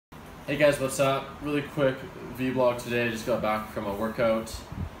Hey guys, what's up? Really quick vlog today. I just got back from a workout.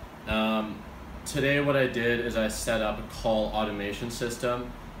 Today what I did is I set up a call automation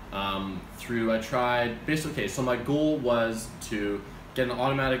system so my goal was to get an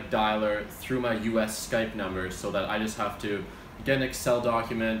automatic dialer through my US Skype number so that I just have to get an Excel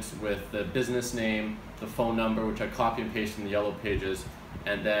document with the business name, the phone number, which I copy and paste in the yellow pages,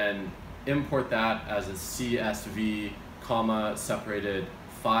 and then import that as a CSV, separated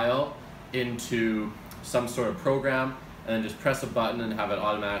file into some sort of program, and then just press a button and have it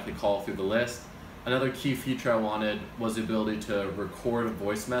automatically call through the list. Another key feature I wanted was the ability to record a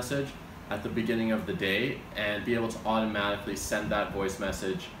voice message at the beginning of the day and be able to automatically send that voice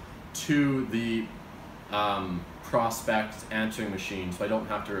message to the prospect answering machine, so I don't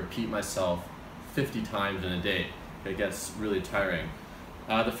have to repeat myself 50 times in a day. It gets really tiring.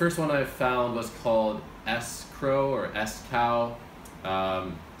 The first one I found was called S-Crow or S-Cow.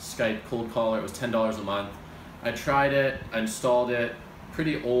 Skype cold caller. It was $10 a month. I tried it, I installed it,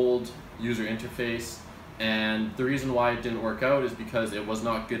 pretty old user interface, and the reason why it didn't work out is because it was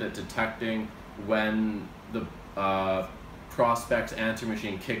not good at detecting when the prospect's answer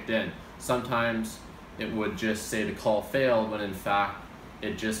machine kicked in. Sometimes it would just say the call failed when in fact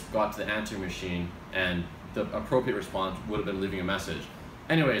it just got to the answer machine and the appropriate response would have been leaving a message.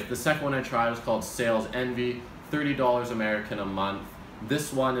 Anyways, the second one I tried was called SalesEnvy, $30 American a month.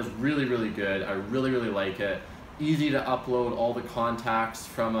 This one is really good. I really like it. Easy to upload all the contacts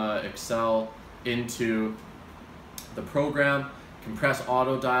from Excel into the program. Compress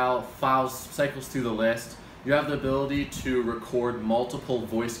auto dial, files, cycles through the list. You have the ability to record multiple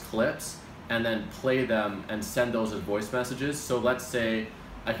voice clips and then play them and send those as voice messages. So let's say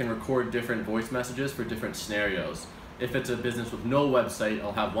I can record different voice messages for different scenarios. If it's a business with no website,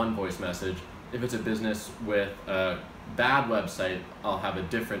 I'll have one voice message. If it's a business with a bad website, I'll have a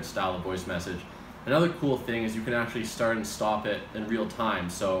different style of voice message. Another cool thing is you can actually start and stop it in real time.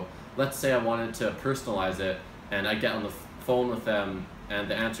 So let's say I wanted to personalize it and I get on the phone with them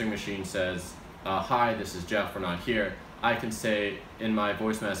and the answering machine says, hi, this is Jeff, we're not here. I can say in my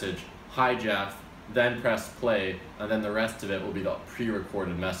voice message, hi Jeff, then press play, and then the rest of it will be the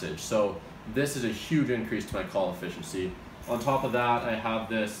pre-recorded message. So this is a huge increase to my call efficiency. On top of that, I have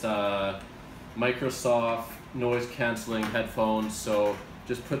this Microsoft noise cancelling headphones, so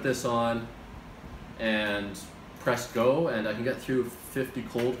just put this on and press go and I can get through 50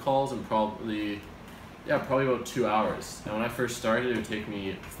 cold calls in probably about 2 hours. And when I first started, it would take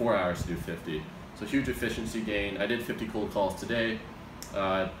me 4 hours to do 50. So huge efficiency gain. I did 50 cold calls today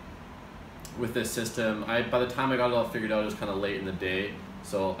with this system. By the time I got it all figured out, it was kind of late in the day,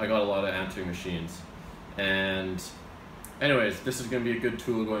 so I got a lot of answering machines. And anyways, this is going to be a good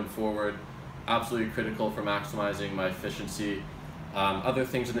tool going forward. Absolutely critical for maximizing my efficiency. Other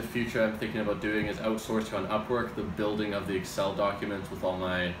things in the future I'm thinking about doing is outsourcing on Upwork the building of the Excel documents with all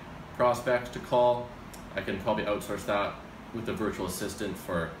my prospects to call. I can probably outsource that with the virtual assistant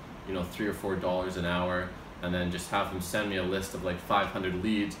for $3 or $4 an hour, and then just have them send me a list of like 500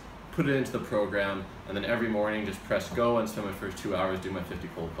 leads, put it into the program, and then every morning just press go and spend my first 2 hours doing my 50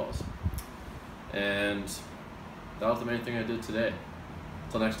 cold calls. And that was the main thing I did today.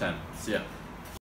 Until next time, see ya.